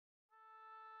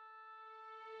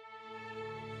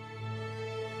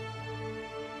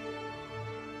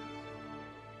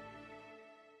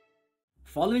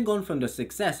Following on from the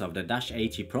success of the Dash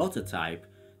 80 prototype,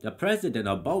 the president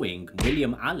of Boeing,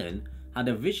 William Allen, had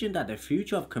a vision that the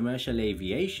future of commercial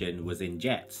aviation was in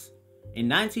jets. In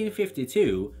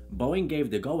 1952, Boeing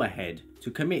gave the go-ahead to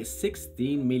commit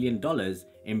 $16 million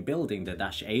in building the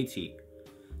Dash 80.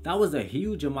 That was a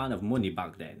huge amount of money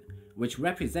back then, which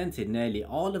represented nearly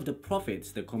all of the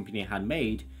profits the company had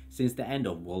made since the end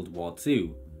of World War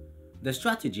II. The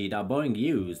strategy that Boeing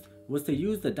used was to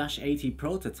use the Dash 80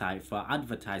 prototype for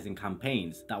advertising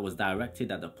campaigns that was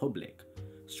directed at the public,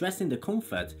 stressing the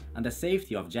comfort and the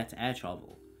safety of jet air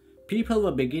travel. People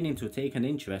were beginning to take an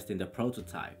interest in the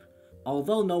prototype.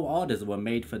 Although no orders were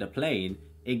made for the plane,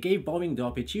 it gave Boeing the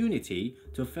opportunity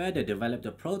to further develop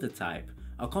the prototype,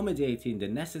 accommodating the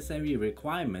necessary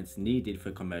requirements needed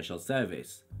for commercial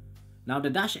service. Now the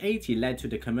Dash 80 led to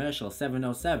the commercial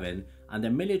 707 and the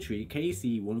military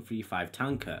KC-135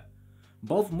 tanker.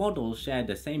 Both models shared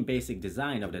the same basic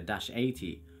design of the Dash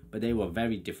 80, but they were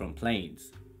very different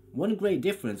planes. One great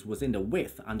difference was in the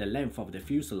width and the length of the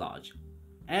fuselage.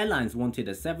 Airlines wanted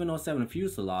the 707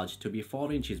 fuselage to be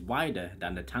 4 inches wider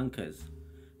than the tankers.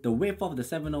 The width of the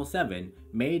 707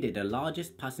 made it the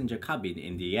largest passenger cabin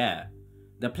in the air.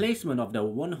 The placement of the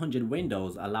 100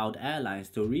 windows allowed airlines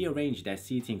to rearrange their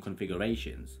seating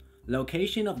configurations.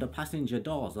 Location of the passenger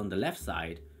doors on the left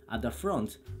side, at the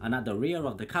front and at the rear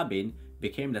of the cabin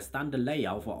became the standard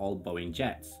layout for all Boeing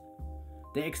jets.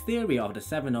 The exterior of the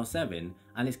 707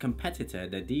 and its competitor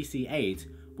the DC-8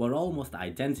 were almost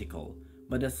identical,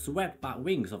 but the swept back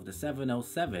wings of the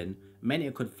 707 meant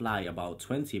it could fly about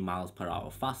 20 miles per hour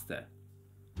faster.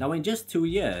 Now in just 2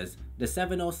 years, the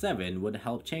 707 would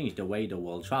help change the way the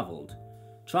world travelled.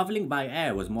 Travelling by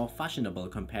air was more fashionable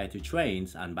compared to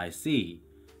trains and by sea,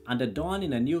 and the dawn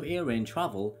in a new era in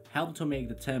travel helped to make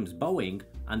the terms Boeing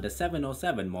and the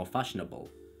 707 more fashionable.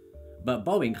 But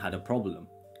Boeing had a problem: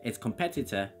 its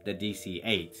competitor, the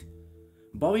DC-8.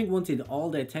 Boeing wanted all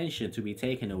the attention to be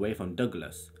taken away from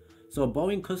Douglas, so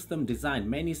Boeing custom designed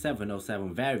many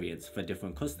 707 variants for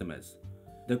different customers.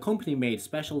 The company made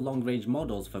special long-range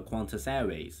models for Qantas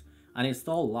Airways and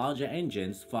installed larger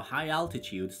engines for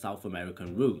high-altitude South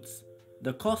American routes.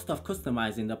 The cost of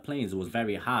customizing the planes was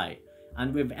very high,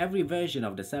 and with every version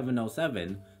of the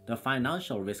 707, the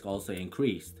financial risk also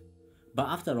increased. But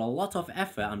after a lot of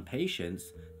effort and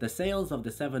patience, the sales of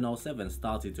the 707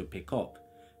 started to pick up.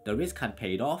 The risk had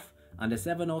paid off, and the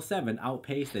 707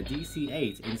 outpaced the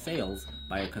DC-8 in sales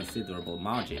by a considerable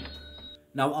margin.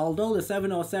 Now, although the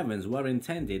 707s were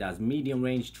intended as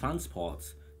medium-range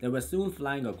transports, they were soon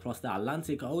flying across the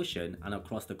Atlantic Ocean and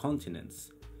across the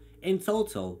continents. In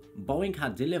total, Boeing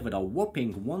had delivered a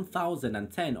whopping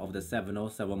 1,010 of the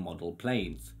 707 model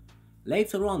planes.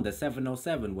 Later on, the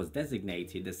 707 was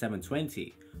designated the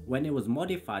 720 when it was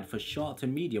modified for short to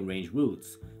medium range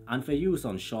routes and for use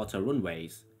on shorter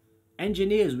runways.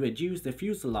 Engineers reduced the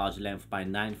fuselage length by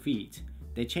 9 feet,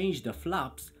 they changed the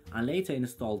flaps and later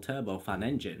installed turbofan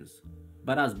engines.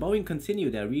 But as Boeing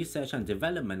continued their research and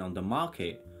development on the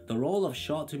market, the role of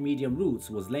short to medium routes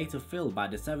was later filled by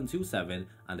the 727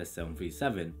 and the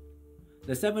 737.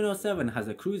 The 707 has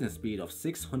a cruising speed of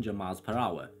 600 miles per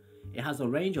hour. It has a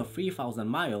range of 3,000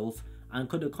 miles and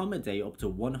could accommodate up to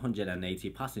 180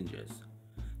 passengers.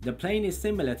 The plane is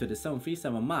similar to the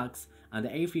 737 MAX and the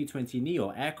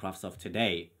A320neo aircrafts of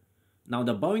today. Now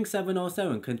the Boeing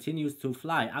 707 continues to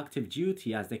fly active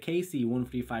duty as the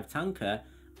KC-135 tanker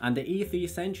and the E-3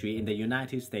 Sentry in the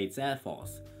United States Air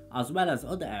Force, as well as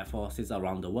other air forces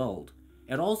around the world.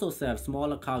 It also serves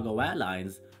smaller cargo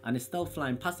airlines and is still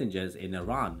flying passengers in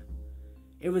Iran.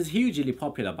 It was hugely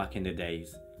popular back in the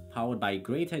days, powered by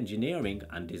great engineering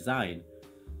and design.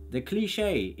 The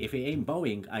cliche, "if it ain't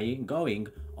Boeing, I ain't going,"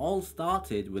 all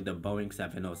started with the Boeing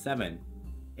 707.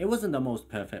 It wasn't the most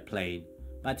perfect plane.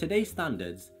 By today's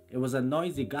standards, it was a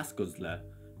noisy gas guzzler,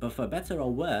 but for better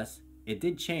or worse, it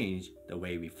did change the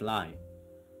way we fly.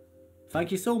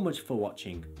 Thank you so much for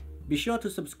watching. Be sure to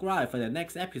subscribe for the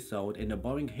next episode in the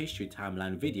Boeing History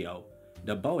Timeline video,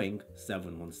 the Boeing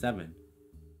 717.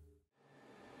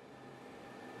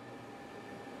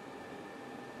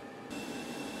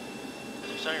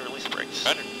 Starting to release brakes.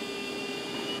 Better.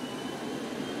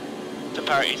 To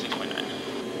power 86.9.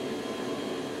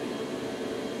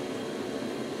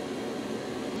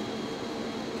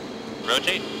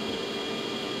 Rotate.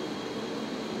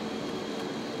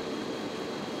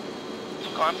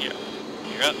 Climb here.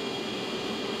 You're up.